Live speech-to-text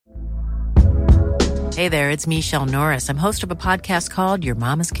Hey there, it's Michelle Norris. I'm host of a podcast called Your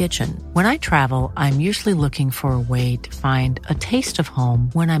Mama's Kitchen. When I travel, I'm usually looking for a way to find a taste of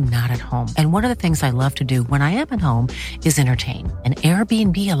home when I'm not at home. And one of the things I love to do when I am at home is entertain. And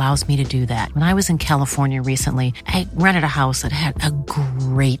Airbnb allows me to do that. When I was in California recently, I rented a house that had a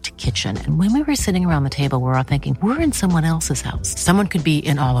great kitchen. And when we were sitting around the table, we were all thinking, we're in someone else's house. Someone could be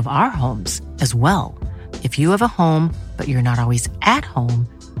in all of our homes as well. If you have a home, but you're not always at home,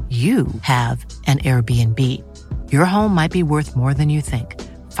 you have an Airbnb. Your home might be worth more than you think.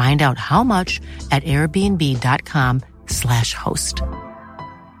 Find out how much at airbnb.com/host.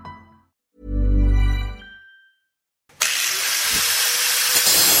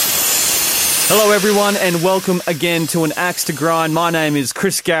 Hello everyone and welcome again to An Axe to Grind. My name is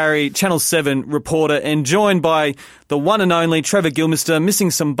Chris Gary, Channel 7 reporter, and joined by the one and only Trevor Gilmister,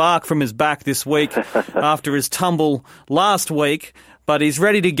 missing some bark from his back this week after his tumble last week, but he's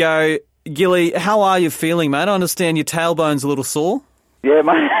ready to go. Gilly, how are you feeling, mate? I understand your tailbone's a little sore. Yeah,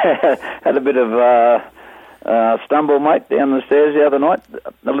 mate, had a bit of stumble, mate, down the stairs the other night.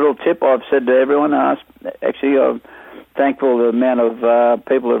 A little tip I've said to everyone, I'm thankful the amount of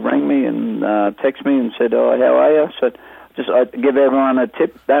people have rang me and text me and said, oh, how are you? So I give everyone a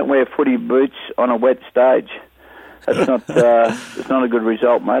tip, don't wear footy boots on a wet stage. That's not it's not a good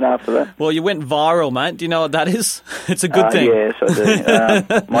result, mate, after that. Well, you went viral, mate. Do you know what that is? It's a good thing. Yes, I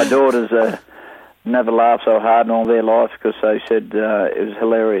do. My daughters never laughed so hard in all their life because they said it was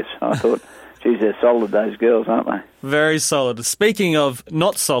hilarious. I thought, geez, they're solid, those girls, aren't they? Very solid. Speaking of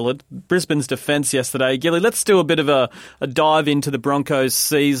not solid, Brisbane's defence yesterday. Gilly, let's do a bit of a dive into the Broncos'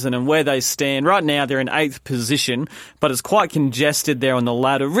 season and where they stand. Right now, they're in 8th position, but it's quite congested there on the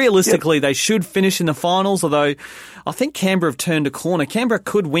ladder. Realistically, They should finish in the finals, although I think Canberra have turned a corner. Canberra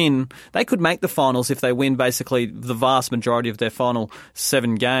could win. They could make the finals if they win basically the vast majority of their final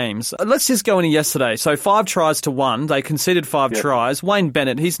 7 games. Let's just go into yesterday. So 5 tries to 1. They conceded 5 tries. Wayne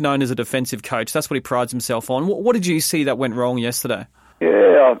Bennett, he's known as a defensive coach. That's what he prides himself on. What did you see that went wrong yesterday?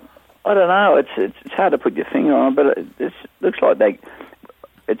 Yeah, I don't know. It's hard to put your finger on, but it looks like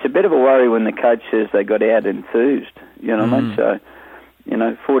it's a bit of a worry when the coach says they got out enthused. You know what I mean? So,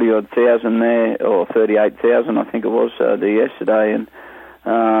 40-odd thousand there, or 38,000, I think it was, yesterday, and,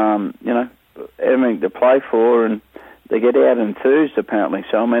 everything to play for, and they get out enthused, apparently.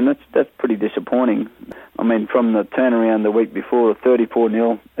 So, I mean, that's pretty disappointing. I mean, from the turnaround the week before,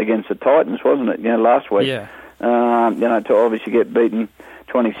 34-0 against the Titans, wasn't it, last week? Yeah. To obviously get beaten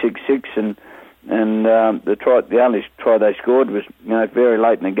 26-6, and the only try they scored was, very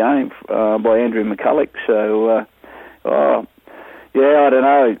late in the game by Andrew McCulloch. So, I don't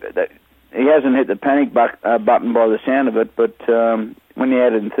know. He hasn't hit the panic button by the sound of it, but when you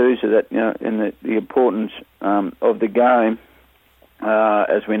add enthused to that, and the importance of the game,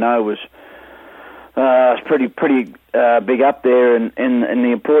 as we know, was it's pretty big up there in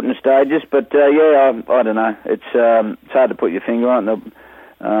the important stages. But I don't know. It's hard to put your finger on it.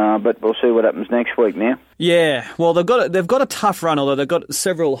 But we'll see what happens next week now. Yeah, well they've got a tough run, although they've got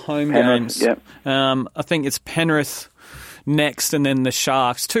several home games. Yep. I think it's Penrith next and then the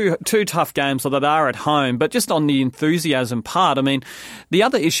Sharks. Two tough games, although they are at home. But just on the enthusiasm part, I mean, the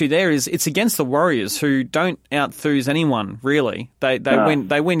other issue there is it's against the Warriors, who don't out-enthuse anyone, really. They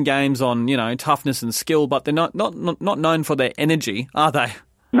win games on, toughness and skill, but they're not known for their energy, are they?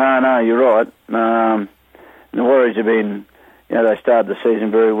 No, you're right. The Warriors have been, they started the season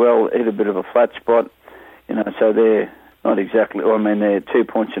very well, hit a bit of a flat spot, so they're not exactly, they're 2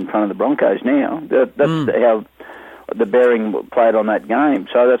 points in front of the Broncos now. That's how the bearing played on that game.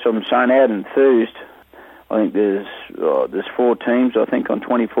 So that's what I'm saying, out enthused. I think there's 4 teams, I think, on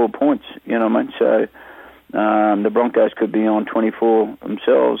 24 points, So the Broncos could be on 24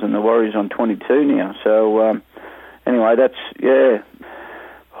 themselves and the Warriors on 22 now. So anyway, I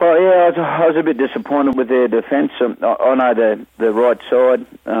was a bit disappointed with their defence. I know the right side,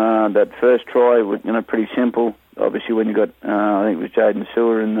 that first try was pretty simple. Obviously, when you got I think it was Jaden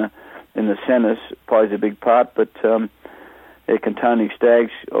Sewer in the centres, plays a big part. But Cantoni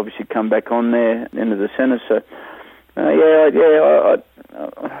Staggs obviously come back on there into the centre. So I'd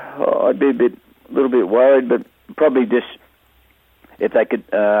be a little bit worried, but probably just if they could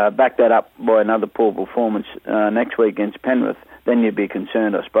back that up by another poor performance next week against Penrith, then you'd be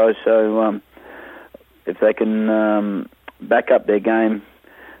concerned, I suppose. So if they can back up their game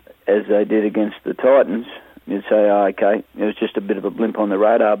as they did against the Titans, you'd say, okay, it was just a bit of a blimp on the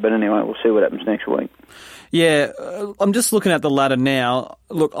radar. But anyway, we'll see what happens next week. Yeah, I'm just looking at the ladder now.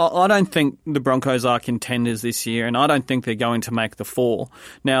 Look, I don't think the Broncos are contenders this year, and I don't think they're going to make the 4.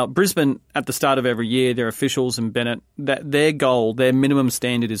 Now, Brisbane, at the start of every year, their officials and Bennett, their goal, their minimum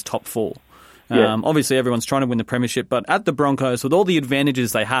standard is top 4. Obviously, everyone's trying to win the premiership, but at the Broncos, with all the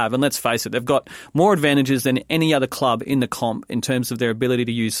advantages they have, and let's face it, they've got more advantages than any other club in the comp in terms of their ability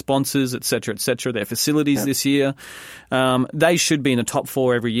to use sponsors, et cetera, their facilities this year. They should be in the top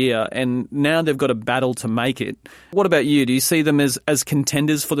 4 every year, and now they've got a battle to make it. What about you? Do you see them as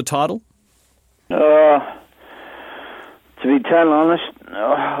contenders for the title? To be totally honest,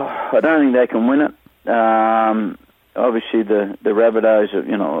 I don't think they can win it. Obviously, the Rabbitohs,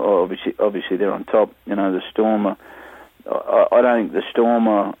 obviously they're on top. The Storm I don't think the Storm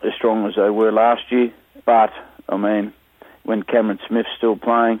are as strong as they were last year. But I mean, when Cameron Smith's still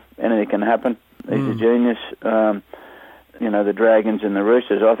playing, anything can happen. He's a genius. The Dragons and the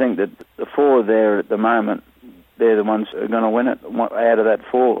Roosters. I think that the 4 there at the moment, they're the ones who are going to win it out of that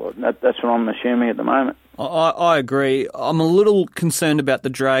 4. That's what I'm assuming at the moment. I agree. I'm a little concerned about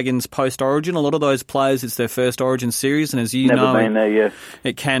the Dragons post-Origin. A lot of those players, it's their first Origin series, and as you Never been there, yeah.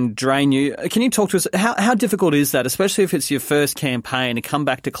 It can drain you. Can you talk to us? How difficult is that, especially if it's your first campaign to come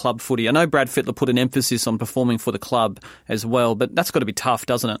back to club footy? I know Brad Fittler put an emphasis on performing for the club as well, but that's got to be tough,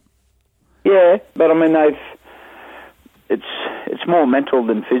 doesn't it? Yeah, but I mean, it's more mental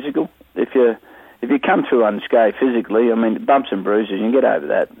than physical. If you come through unscathed physically, I mean, bumps and bruises, you can get over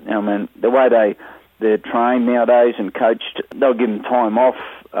that. I mean, the way they're trained nowadays and coached, they'll give them time off,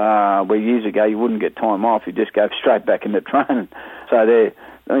 where years ago you wouldn't get time off, you just go straight back into training. So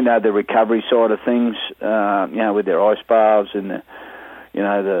the recovery side of things, with their ice baths and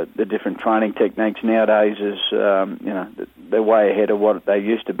the different training techniques nowadays is, they're way ahead of what they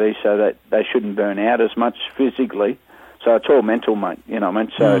used to be, so that they shouldn't burn out as much physically. So it's all mental, mate. You know what I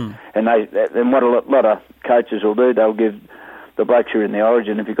mean? So, and what a lot of coaches will do, they'll give the blokes who are in the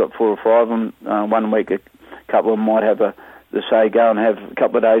Origin, if you've got 4 or 5 of them, 1 week a couple of them might have go and have a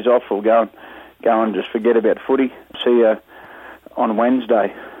couple of days off, or go and just forget about footy. See you on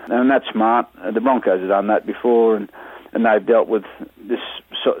Wednesday. And that's smart. The Broncos have done that before, and they've dealt with this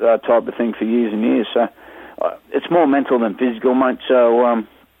type of thing for years and years. So it's more mental than physical, mate. So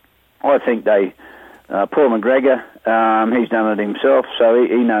I think Paul McGregor, he's done it himself, so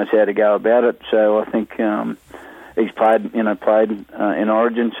he knows how to go about it. So I think he's played in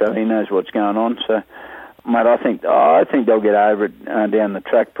Origin, so he knows what's going on. So, mate, I think they'll get over it down the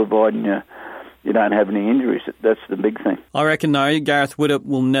track, providing you don't have any injuries. That's the big thing. I reckon, no, Gareth Widdop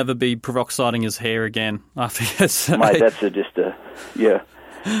will never be peroxiding his hair again after yesterday. Mate, that's yeah.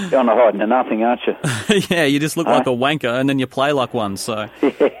 You're on the hiding to nothing, aren't you? Yeah, you just look like a wanker, and then you play like one. So,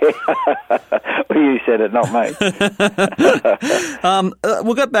 well, you said it, not me.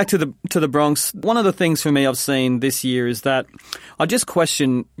 We'll get back to the Bronx. One of the things for me I've seen this year is that I just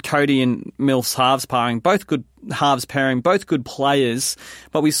question Cody and Milf's halves pairing, both good players.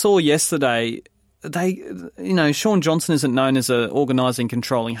 But we saw yesterday, Sean Johnson isn't known as an organising,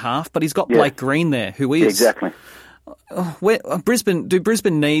 controlling half, but he's got Blake Green there, who is. Exactly. Do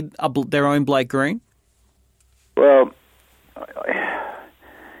Brisbane need their own Blake Green? Well,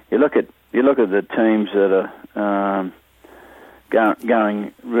 you look at the teams that are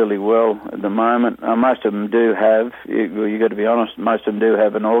going really well at the moment. Most of them do have. You got to be honest. Most of them do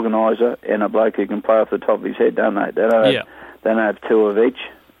have an organiser and a bloke who can play off the top of his head, don't they? They don't have 2 of each.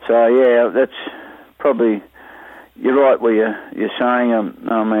 So yeah, that's probably. You're right where you're saying.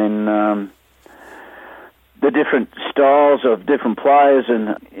 I mean. The different styles of different players,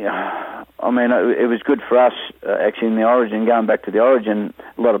 and I mean, it was good for us actually in the Origin. Going back to the Origin,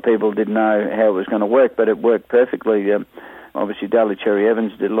 a lot of people didn't know how it was going to work, but it worked perfectly. Obviously, Daly Cherry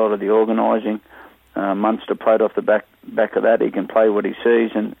Evans did a lot of the organising. Munster played off the back of that. He can play what he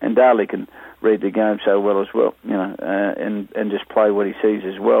sees, and Daly can read the game so well as well, and just play what he sees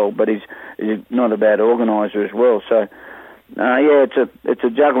as well. But he's not a bad organiser as well. So. It's a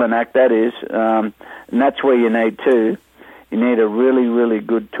juggling act, that is, and that's where you need too. You need a really, really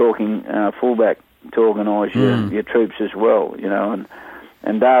good talking fullback to organise your troops as well,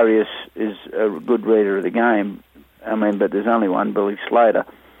 and Darius is a good reader of the game. I mean, but there's only one, Billy Slater,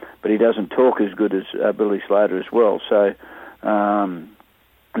 but he doesn't talk as good as Billy Slater as well. So, and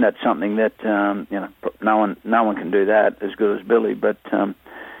that's something that no one can do that as good as Billy. But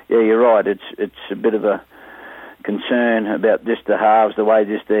you're right. It's a bit of a concern about just the halves, the way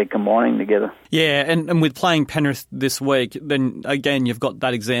just they're combining together. Yeah, and with playing Penrith this week, then again you've got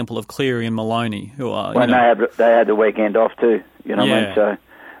that example of Cleary and Maloney, who are. Well, they had the weekend off too. What I mean? So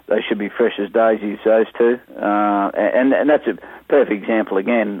they should be fresh as daisies, those two. And that's a perfect example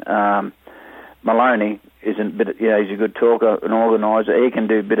again. Maloney isn't, he's a good talker, an organiser. He can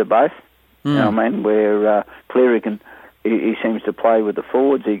do a bit of both. You know what I mean? Where Cleary can. He seems to play with the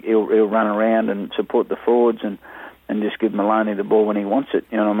forwards. He'll run around and support the forwards and just give Maloney the ball when he wants it.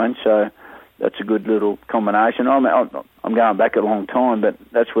 You know what I mean? So that's a good little combination. I'm going back a long time, but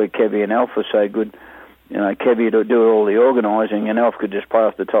that's where Kevy and Alf were so good. You know, Kevy to do all the organising, and Alf could just play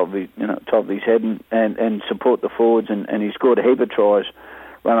off the top of his head and support the forwards, and he scored a heap of tries,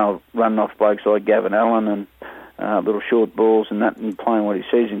 running off blokes like Gavin Allen and little short balls and that, and playing what he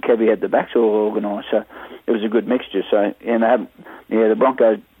sees. And Kevy had the backs all organised, so it was a good mixture. So the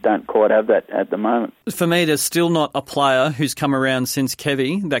Broncos don't quite have that at the moment. For me, there's still not a player who's come around since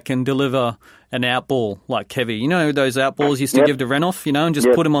Kevy that can deliver an outball like Kevy. You know those outballs used to give to Renouf, you know, and just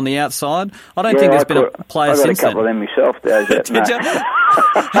put him on the outside? I don't think there's been a player since then. I got a couple of them myself. Did you?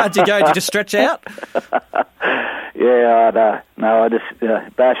 How'd you go? Did you just stretch out? Yeah, I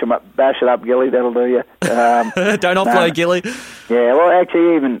just bash it up, Gilly. That'll do you. Don't offload Gilly. Yeah, well,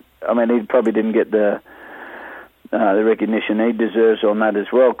 actually, he probably didn't get the recognition he deserves on that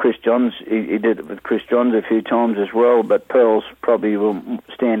as well. Chris Johns, he did it with Chris Johns a few times as well, but Pearls probably will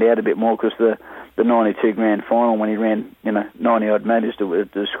stand out a bit more because the 92 grand final when he ran 90 odd metres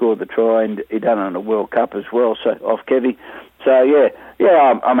to score the try, and he done it in the World Cup as well. So off Kevy. So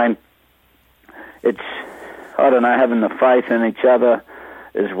it's, I don't know, having the faith in each other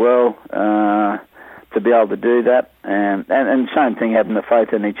as well to be able to do that, and same thing, having the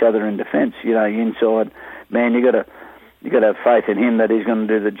faith in each other in defence. You know, inside man, you got to have faith in him that he's going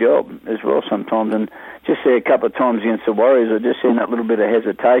to do the job as well sometimes. And just see a couple of times against the Warriors, I just seen that little bit of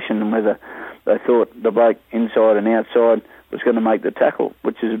hesitation and whether they thought the bloke inside and outside was going to make the tackle,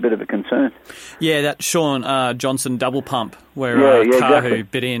 which is a bit of a concern. Yeah, that Sean Johnson double pump where Kahu exactly.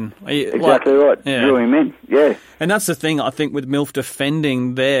 bit in. Exactly right. Yeah. Drew him in, yeah. And that's the thing, I think, with Milf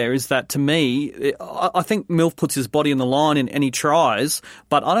defending there is that, to me, I think Milf puts his body on the line and he tries,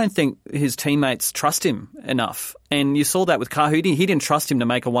 but I don't think his teammates trust him enough. And you saw that with Kahu. He didn't trust him to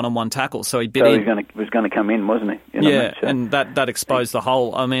make a one-on-one tackle, so he bit in. He was going to come in, wasn't he? And that exposed the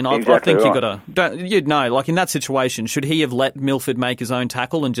hole. I mean, I think you'd know, like in that situation, should he have let Milford make his own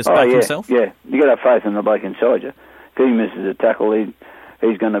tackle and just back himself? Yeah, you got to have faith in the bloke inside you. If he misses a tackle,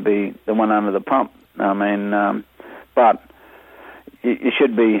 he's going to be the one under the pump. I mean, but you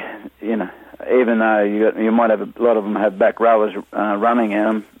should be, even though you might have a lot of them have back rowers running at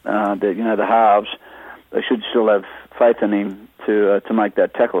them, the halves, they should still have faith in him to make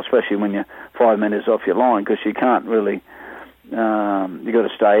that tackle, especially when you're 5 metres off your line, because you can't really. You got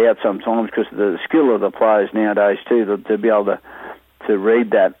to stay out sometimes because the skill of the players nowadays too to be able to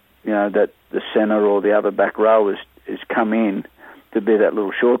read that, that the centre or the other back row is come in to be that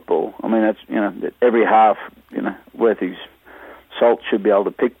little short ball. I mean, that's every half worth his salt should be able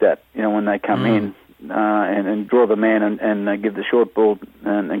to pick that when they come in and draw the man and give the short ball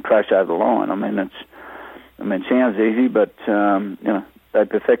and crash over the line. I mean, it sounds easy, but they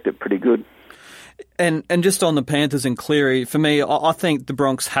perfect it pretty good. And just on the Panthers and Cleary, for me, I think the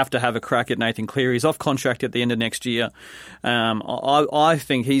Bronx have to have a crack at Nathan Cleary. He's off contract at the end of next year. I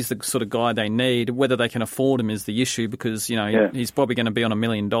think he's the sort of guy they need. Whether they can afford him is the issue because, he's probably going to be on $1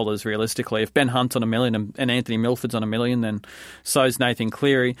 million realistically. If Ben Hunt's on $1 million and Anthony Milford's on $1 million, then so's Nathan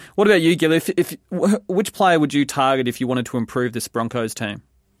Cleary. What about you, Gil? Which player would you target if you wanted to improve this Broncos team?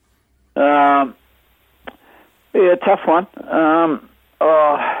 Tough one.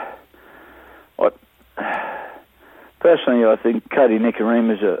 Personally, I think Cody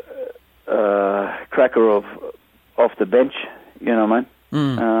Nikorima is a cracker off the bench. You know what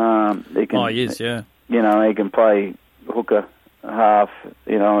I mean? He is, yeah. He can play hooker, half.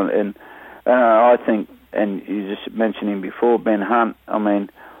 And I think, and you just mentioned him before, Ben Hunt. I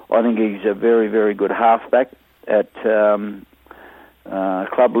mean, I think he's a very, very good halfback at club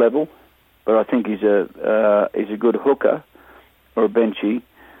level, but I think he's a good hooker or a benchy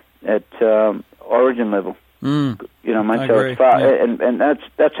at Origin level. I so agree. It's far, and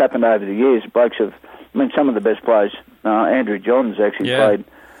that's happened over the years. Blokes some of the best players. Andrew Johns actually played.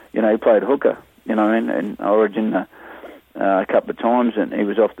 He played hooker. In Origin a couple of times, and he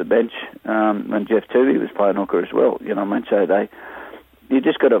was off the bench. And Jeff Tuvey was playing hooker as well. So you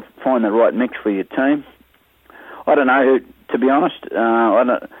just got to find the right mix for your team. I don't know who, to be honest.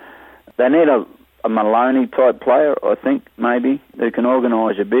 They need a Maloney type player, I think, maybe, who can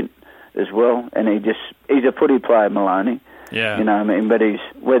organise a bit as well, and he's a footy player, Maloney. Yeah. But he's,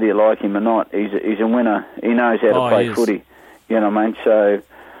 whether you like him or not, he's a winner. He knows how to play footy. So,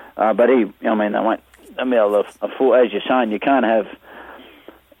 but they won't be able to afford, as you're saying, you can't have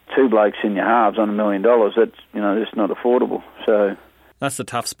two blokes in your halves on $1 million. That's just not affordable. So that's the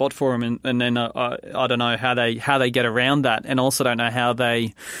tough spot for him, and then I don't know how they get around that, and also don't know how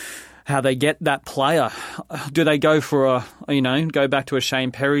they get that player. Do they go for go back to a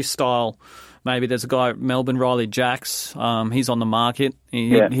Shane Perry style maybe there's a guy, Melbourne, Riley Jacks. He's on the market.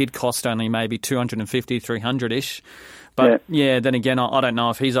 He'd cost only maybe 250, 300-ish. But, then again, I don't know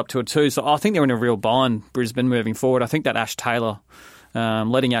if he's up to it too. So I think they're in a real bind, Brisbane, moving forward. I think that Ash Taylor,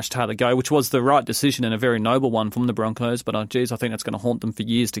 letting Ash Taylor go, which was the right decision and a very noble one from the Broncos. But, I think that's going to haunt them for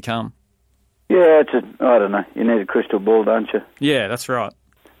years to come. Yeah, I don't know. You need a crystal ball, don't you? Yeah, that's right.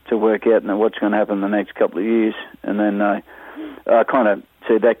 To work out what's going to happen in the next couple of years. And then I kind of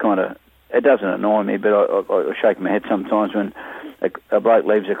see that kind of... It doesn't annoy me, but I shake my head sometimes when a bloke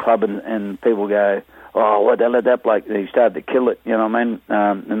leaves a club and people go, oh, why'd they let that bloke... He started to kill it, you know what I mean?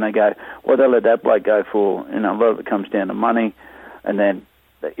 And they go, why'd they let that bloke go for? You know, a lot of it comes down to money. And then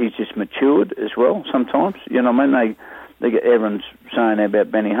he's just matured as well sometimes. You know what I mean? Everyone's saying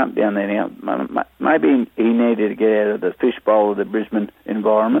about Benny Hunt down there now. Maybe he needed to get out of the fishbowl of the Brisbane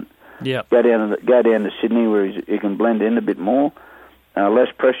environment. Yeah. Go down to Sydney where he can blend in a bit more.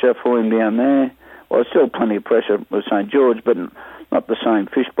 Less pressure for him down there. Well, still plenty of pressure with St George, but not the same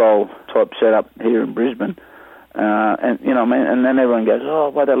fishbowl type setup here in Brisbane. And you know, what I mean, and then everyone goes, "Oh,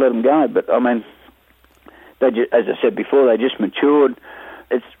 why'd they let him go?" But I mean, as I said before, they just matured.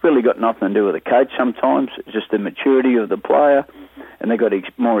 It's really got nothing to do with the coach sometimes. It's just the maturity of the player, and they've got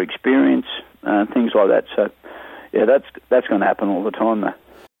more experience, things like that. So, yeah, that's going to happen all the time, though.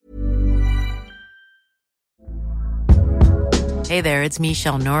 Hey there, it's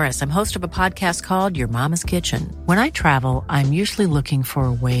Michelle Norris. I'm host of a podcast called Your Mama's Kitchen. When I travel, I'm usually looking for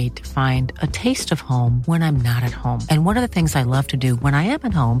a way to find a taste of home when I'm not at home. And one of the things I love to do when I am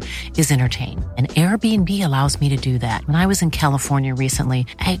at home is entertain. And Airbnb allows me to do that. When I was in California recently,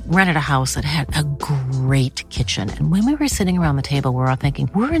 I rented a house that had a great kitchen. And when we were sitting around the table, we're all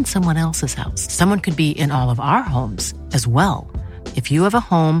thinking, we're in someone else's house. Someone could be in all of our homes as well. If you have a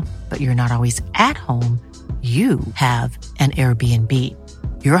home, but you're not always at home, you have an Airbnb.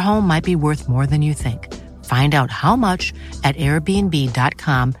 Your home might be worth more than you think. Find out how much at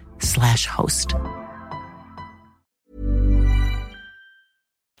airbnb.com/host.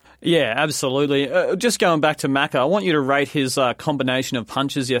 Yeah, absolutely. Just going back to Macca, I want you to rate his combination of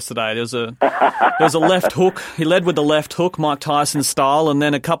punches yesterday. There was a left hook. He led with the left hook, Mike Tyson style, and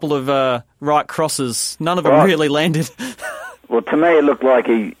then a couple of right crosses. None of them really landed. Well, to me, it looked like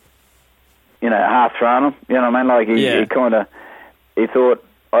he half thrown him. You know what I mean? Like he thought,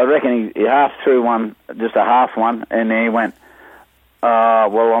 I reckon he half threw one, just a half one, and then he went,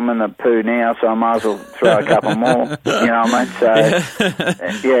 well, I'm in the poo now, so I might as well throw a couple more. You know what I mean? So,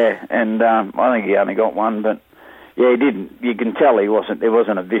 yeah, and I think he only got one, but yeah, he didn't. You can tell there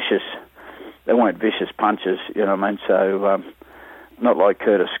weren't vicious punches, you know what I mean? So, not like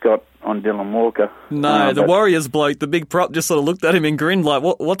Curtis Scott on Dylan Walker. No, the Warriors bloke, the big prop, just sort of looked at him and grinned like,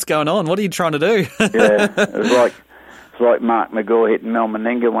 what's going on? What are you trying to do? Yeah, it was like Mark McGaw hitting Mel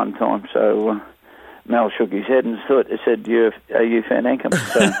Meninga one time. So Mel shook his head and said, are you Van Enkem?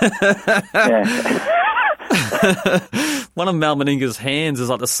 So, yeah. One of Mel Meninga's hands is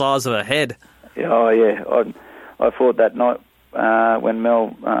like the size of a head. Oh, yeah. I fought that night when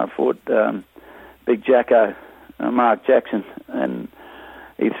Mel fought Big Jacko, Mark Jackson, and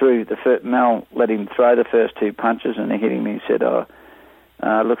he threw Mel let him throw the first two punches, and he hit him. He said,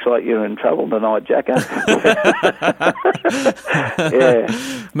 looks like you're in trouble tonight, Jacko. Yeah.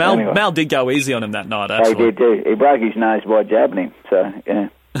 Mel did go easy on him that night, actually. He did too. He broke his nose by jabbing him. So, yeah.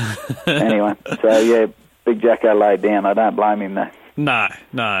 Anyway, so, yeah, Big Jacko laid down. I don't blame him, though. No,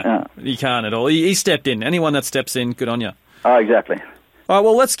 you can't at all. He stepped in. Anyone that steps in, good on you. Oh, exactly. All right,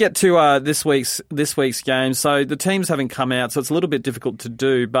 well, let's get to this week's game. So the teams haven't come out, so it's a little bit difficult to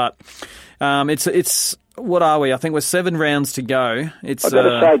do. But it's what are we? I think we're 7 rounds to go. I've got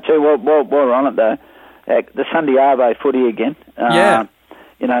to say too, while we're on it though, the Sunday Arvo footy again. Yeah,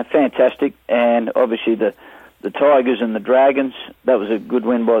 fantastic, and obviously the Tigers and the Dragons. That was a good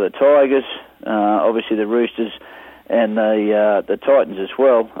win by the Tigers. Obviously the Roosters and the Titans as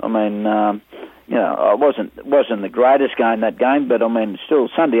well. I mean. It wasn't the greatest game, that game, but I mean, still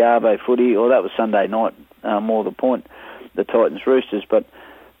Sunday Arvo footy, or that was Sunday night, more the point, the Titans Roosters. But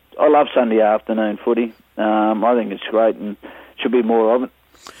I love Sunday afternoon footy. I think it's great and should be more of it.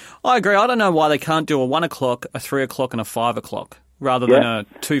 I agree. I don't know why they can't do a 1 o'clock, a 3 o'clock, and a 5 o'clock rather than a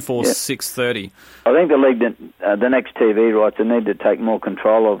 2, 4, 6:30. I think the league, the next TV rights, they need to take more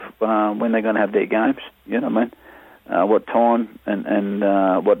control of when they're going to have their games. You know what I mean? What time and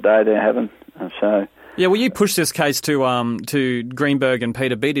what day they're having. So yeah, well, you pushed this case to Greenberg and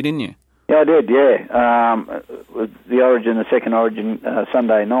Peter Beattie, didn't you? Yeah, I did. Yeah, with the second Origin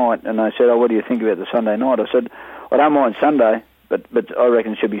Sunday night, and they said, "Oh, what do you think about the Sunday night?" I said, "I don't mind Sunday, but I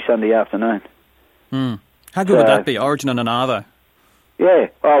reckon it should be Sunday afternoon." How good would that be, Origin and an Arvo? Yeah.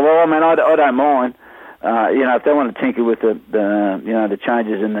 Oh, well, I mean, I don't mind. If they want to tinker with the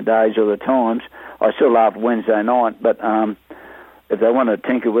changes in the days or the times, I still love Wednesday night. But if they want to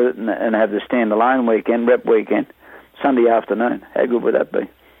tinker with it and have the standalone weekend, rep weekend, Sunday afternoon, how good would that be?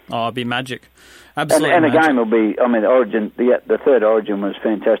 Oh, it'd be magic. Absolutely. And the magic. game will be, I mean, the Origin, the third Origin was a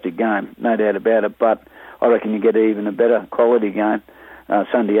fantastic game, no doubt about it. But I reckon you get even a better quality game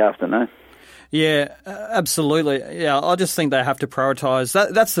Sunday afternoon. Yeah, absolutely. Yeah, I just think they have to prioritise.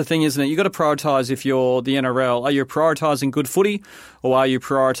 That's the thing, isn't it? You've got to prioritise if you're the NRL. Are you prioritising good footy, or are you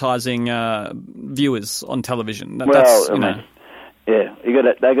prioritising viewers on television? They got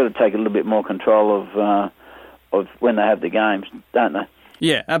to take a little bit more control of when they have the games, don't they?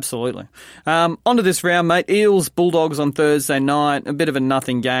 Yeah, absolutely. Onto this round, mate. Eels, Bulldogs on Thursday night. A bit of a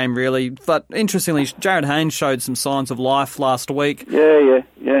nothing game, really. But interestingly, Jared Haynes showed some signs of life last week.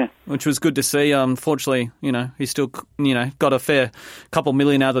 Yeah. Which was good to see. Unfortunately, he still, got a fair couple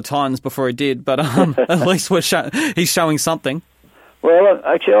million out of the Titans before he did. But at least he's showing something. Well,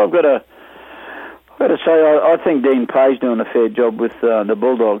 actually, I've got to say, I think Dean Pay's doing a fair job with the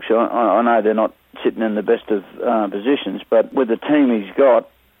Bulldogs. I know they're not sitting in the best of positions, but with the team he's got,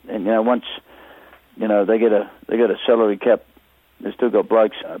 and once they get a salary cap, they've still got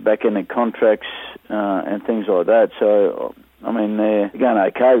blokes back in their contracts and things like that. So I mean, they're going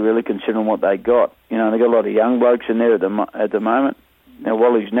okay, really, considering what they got. They got a lot of young blokes in there at the moment. Now,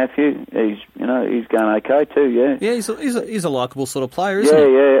 Wally's nephew, he's going okay too. Yeah. Yeah, he's a likeable sort of player, isn't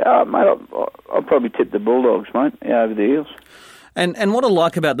he? Yeah. Mate, I'll probably tip the Bulldogs, mate, over the Eels. And what I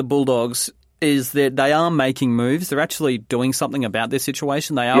like about the Bulldogs is that they are making moves. They're actually doing something about their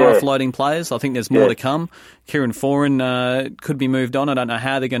situation. They are offloading players. I think there's more to come. Kieran Foran could be moved on. I don't know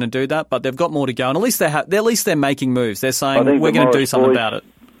how they're going to do that, but they've got more to go. And at least they're making moves. They're saying we're going to do something about it.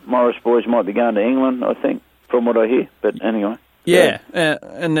 Morris boys might be going to England, I think, from what I hear. But anyway. Yeah,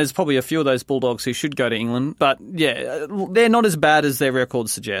 and there's probably a few of those Bulldogs who should go to England. But, yeah, they're not as bad as their record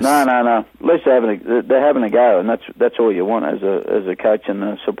suggests. No. At least they're having a go, and that's all you want as a coach and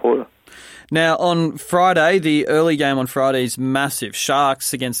a supporter. Now, on Friday, the early game on Friday is massive.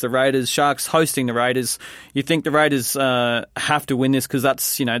 Sharks against the Raiders. Sharks hosting the Raiders. You think the Raiders have to win this because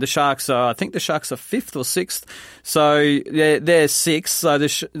that's, the Sharks are, I think the Sharks are 5th or 6th. So they're 6th. So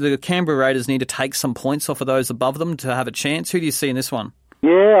the Canberra Raiders need to take some points off of those above them to have a chance. Who do you see in this one?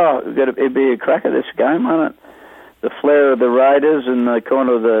 Yeah, it'd be a cracker, this game, won't it? The flair of the Raiders and the kind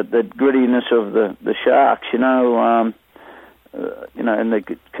of the grittiness of the Sharks, and the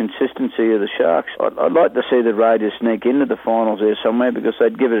consistency of the Sharks. I'd like to see the Raiders sneak into the finals there somewhere because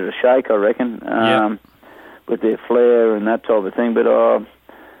they'd give it a shake, I reckon, with their flair and that type of thing. But,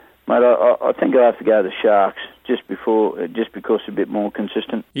 mate, I think I have to go to the Sharks just because they're a bit more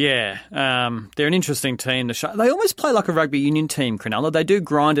consistent. Yeah, they're an interesting team. They almost play like a rugby union team, Cronulla. They do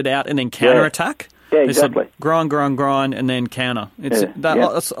grind it out and then counter-attack. Yeah, exactly. Grind, and then counter.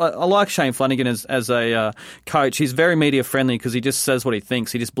 I like Shane Flanagan as a coach. He's very media friendly because he just says what he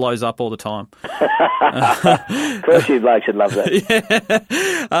thinks. He just blows up all the time. Of course, you blokes should love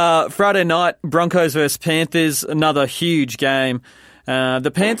that. Yeah. Friday night, Broncos versus Panthers, another huge game.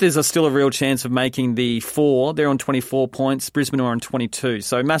 The Panthers are still a real chance of making the 4. They're on 24 points. Brisbane are on 22.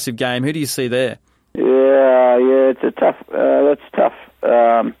 So massive game. Who do you see there? Yeah, it's a tough. That's tough.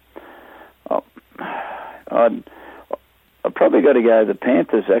 I've probably got to go the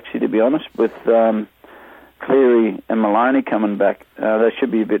Panthers, actually, to be honest, with Cleary and Maloney coming back. They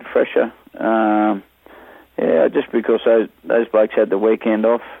should be a bit fresher. Just because those blokes had the weekend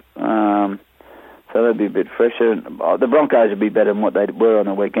off, so they'll be a bit fresher. The Broncos will be better than what they were on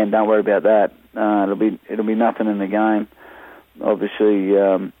the weekend. Don't worry about that. It'll be nothing in the game. Obviously,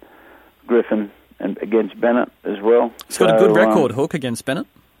 Griffin and against Bennett as well. He's got a good record, Hook, against Bennett.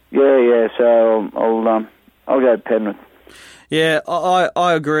 Yeah. So I'll go Penrith. Yeah,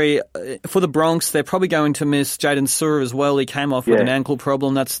 I agree. For the Bronx, they're probably going to miss Jaden Sewer as well. He came off with an ankle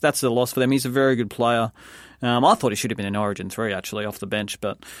problem. That's a loss for them. He's a very good player. I thought he should have been in Origin 3, actually, off the bench.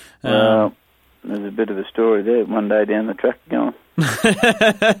 But there's a bit of a story there one day down the track going.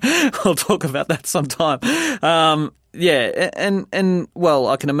 We'll talk about that sometime. And well,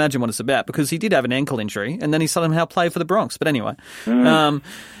 I can imagine what it's about because he did have an ankle injury and then he somehow played for the Bronx. But anyway,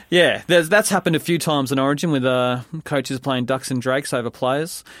 that's happened a few times in Origin with coaches playing ducks and drakes over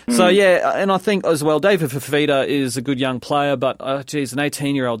players. So, and I think as well, David Fifita is a good young player, but, an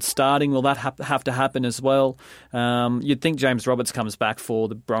 18-year-old starting, will that have to happen as well? You'd think James Roberts comes back for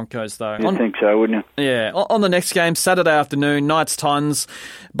the Broncos, though. You'd think so, wouldn't you? Yeah. On the next game, Saturday afternoon, Knights Titans.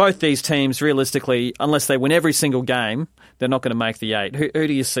 Both these teams, realistically, unless they win every single game, they're not going to make the 8. Who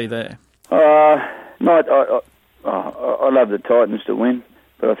do you see there? I love the Titans to win,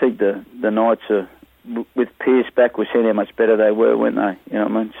 but I think the Knights are, with Pearce back, we've seen how much better they were, weren't they? You know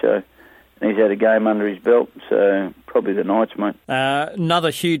what I mean? So he's had a game under his belt, so probably the Knights, mate. Another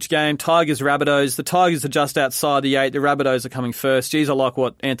huge game, Tigers-Rabbitohs. The Tigers are just outside the 8. The Rabbitohs are coming first. Geez, I like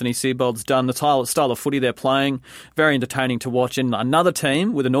what Anthony Seibold's done. The style of footy they're playing, very entertaining to watch. And another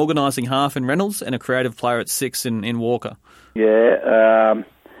team with an organising half in Reynolds and a creative player at 6 in Walker. Yeah,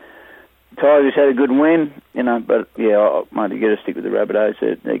 Tigers had a good win, you know, but yeah, mate, you got to stick with the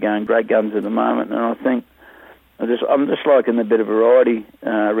Rabbitohs. They're going great guns at the moment, and I think I'm just liking the bit of variety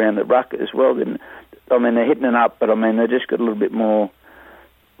around the ruck as well. I mean, they're hitting it up, but I mean, they just got a little bit more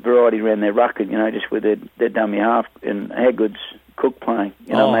variety around their ruck, you know, just with their dummy half, and how good's Cook playing.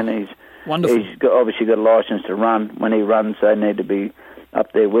 You know, I mean, wonderful. He's obviously got a licence to run. When he runs, they need to be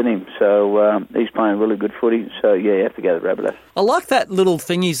up there with him. So he's playing really good footy. So yeah, you have to go to the Rabbitohs. I like that little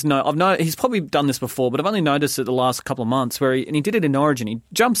thing he's probably done this before, but I've only noticed it the last couple of months where he did it in Origin. He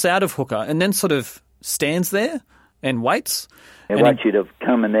jumps out of hooker and then sort of stands there and waits. They want you to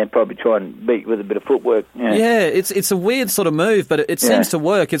come and then probably try and beat with a bit of footwork. Yeah, it's a weird sort of move, but it seems to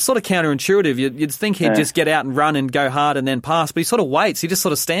work. It's sort of counterintuitive. You'd think he'd just get out and run and go hard and then pass, but he sort of waits. He just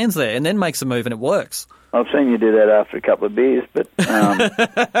sort of stands there and then makes a move, and it works. I've seen you do that after a couple of beers, but...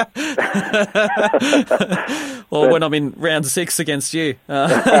 when I'm in round 6 against you,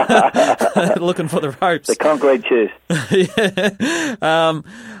 looking for the ropes. The concrete chews.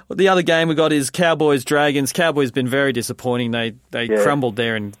 The other game we got is Cowboys-Dragons. Cowboys been very disappointing. They crumbled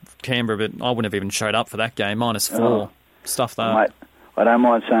there in Canberra, but I wouldn't have even showed up for that game. -4. Stuff that. Mate, I don't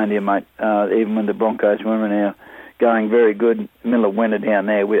mind saying to you, mate, even when the Broncos were now going very good, middle of winter down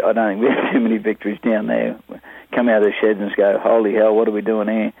there, I don't think we have too many victories down there. Come out of the sheds and go, holy hell, what are we doing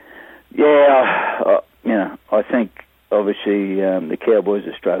here? Yeah, I think obviously the Cowboys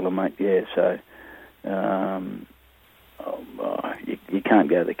are struggling, mate. Yeah, so you can't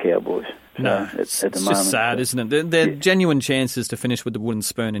go to the Cowboys. No, it's just sad, isn't it? They're genuine chances to finish with the wooden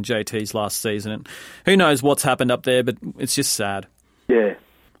spoon in JT's last season. And who knows what's happened up there, but it's just sad. Yeah.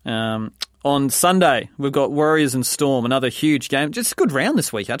 On Sunday, we've got Warriors and Storm, another huge game. Just a good round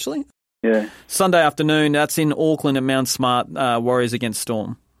this week, actually. Yeah. Sunday afternoon, that's in Auckland at Mount Smart, Warriors against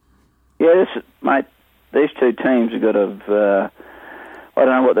Storm. Yeah, mate, these two teams have got I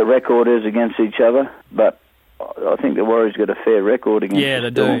don't know what the record is against each other, but I think the Warriors got a fair record against the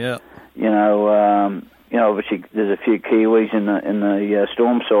Storm. They do, yeah. You know, obviously there's a few Kiwis in the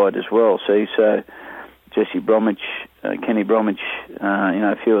Storm side as well, see, so Jesse Bromwich, Kenny Bromwich,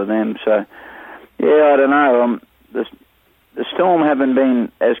 a few of them. So, yeah, I don't know. The Storm haven't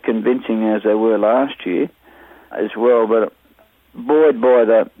been as convincing as they were last year as well, but buoyed by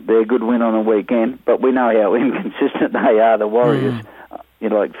their good win on the weekend. But we know how inconsistent they are, the Warriors.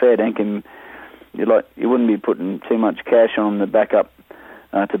 Like fair dinkum, you wouldn't be putting too much cash on them to back up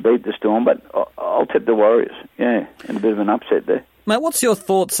to beat the Storm, but I'll tip the Warriors, and a bit of an upset there. Mate, what's your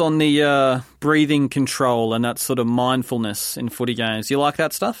thoughts on the breathing control and that sort of mindfulness in footy games? You like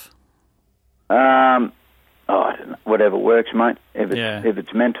that stuff? I don't know. Whatever works, mate. If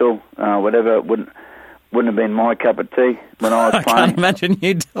it's mental, whatever, it wouldn't have been my cup of tea when I was playing. I can't imagine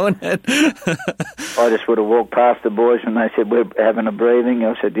you doing it. I just would have walked past the boys when they said we're having a breathing.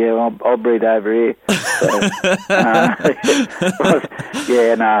 I said, yeah, I'll breathe over here. So,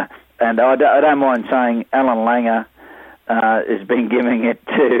 and I don't mind saying Alan Langer has been giving it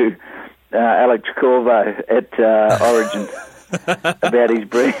to Alex Corvo at Origin about his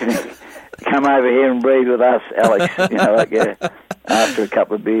breathing. Come over here and breathe with us, Alex. After a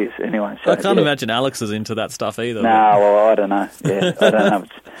couple of beers. Anyway, so, I can't imagine Alex is into that stuff either. No, well, I don't know. Yeah, I don't know if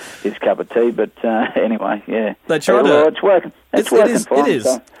it's his cup of tea, but anyway, yeah. They try to. It's working. It's working fine. It is.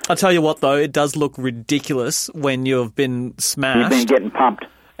 So. I'll tell you what, though, it does look ridiculous when you've been smashed. You've been getting pumped.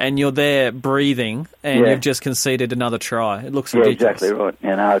 And you're there breathing, and you've just conceded another try. It looks ridiculous. Yeah, exactly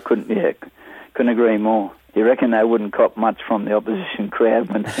right. I couldn't agree more. You reckon they wouldn't cop much from the opposition crowd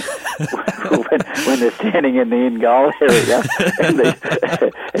when they're standing in the in-goal area and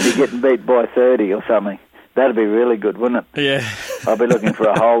you're getting beat by 30 or something? That'd be really good, wouldn't it? Yeah. I'll be looking for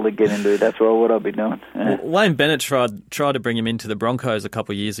a hole to get into. That's what I'll be doing. Yeah. Wayne Bennett tried to bring him into the Broncos a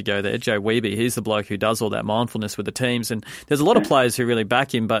couple of years ago there. Joe Weeby, he's the bloke who does all that mindfulness with the teams. And there's a lot of players who really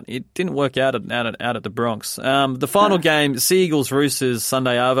back him, but it didn't work out at the Bronx. The final game, Sea Eagles Roosters,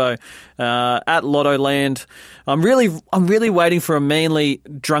 Sunday Arvo, at Lottoland. I'm really waiting for a Manly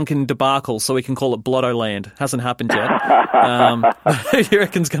drunken debacle so we can call it Blottoland. Hasn't happened yet. Who do you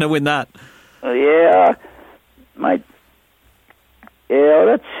reckon's going to win that? Yeah, mate.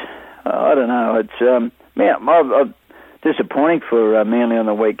 Yeah, I don't know. It's disappointing for Manly on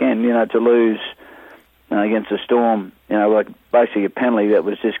the weekend. To lose against the Storm, like basically a penalty that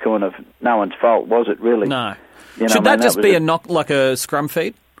was just kind of no one's fault, was it really? No. Should that just be a knock, like a scrum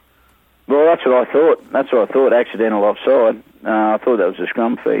feed? Well, that's what I thought. Accidental offside. I thought that was a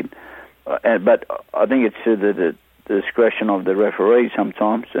scrum feed, but I think it's to the discretion of the referee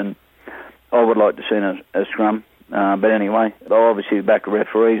sometimes, and I would like to see a scrum. But anyway, I'll obviously back the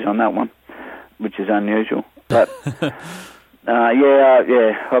referees on that one, which is unusual. But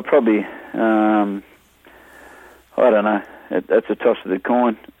I'll probably. I don't know. That's a toss of the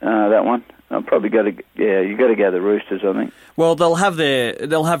coin. That one. I'll probably you got to go the Roosters, I think. Well, they'll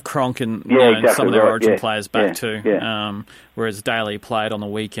have Cronk and exactly some of their right. Origin players back too. Yeah. Whereas Daly played on the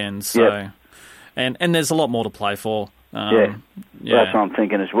weekend, so and there's a lot more to play for. That's what I'm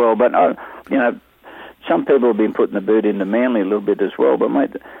thinking as well. But some people have been putting the boot into Manly a little bit as well. But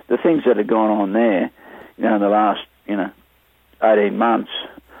mate, the things that have gone on there, in the last 18 months,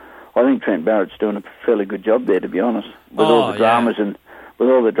 I think Trent Barrett's doing a fairly good job there, to be honest, with all the dramas and with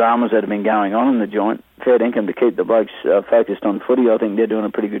all the dramas that have been going on in the joint. Fair dinkum to keep the blokes focused on footy. I think they're doing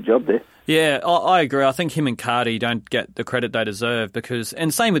a pretty good job there. Yeah, I agree. I think him and Cardi don't get the credit they deserve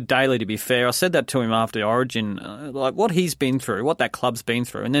and same with Daly, to be fair. I said that to him after Origin, like what he's been through, what that club's been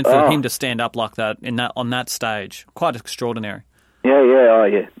through, and then for him to stand up like that on that stage, quite extraordinary. Yeah.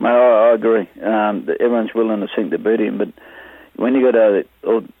 Mate, I agree. Everyone's willing to sink the boot in, but when you got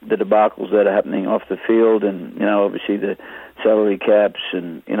all the debacles that are happening off the field, and obviously the salary caps,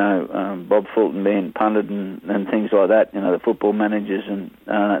 and Bob Fulton being punted and things like that, the football managers and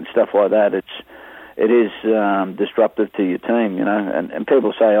stuff like that, it is disruptive to your team, and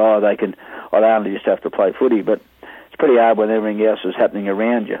people say, they only just have to play footy, but it's pretty hard when everything else is happening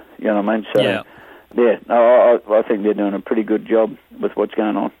around you. You know what I mean? So I think they're doing a pretty good job with what's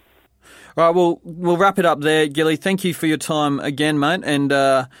going on. All right, we'll wrap it up there, Gilly. Thank you for your time again, mate, and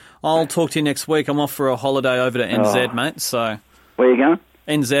I'll talk to you next week. I'm off for a holiday over to NZ, mate. So where are you going?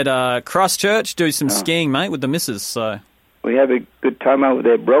 NZ, Christchurch, do some skiing, mate, with the missus. So we have a good time over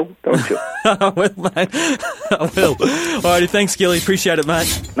there, bro, don't you? I will, mate. I will. All righty, thanks, Gilly. Appreciate it, mate.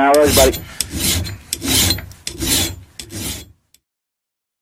 No worries, buddy.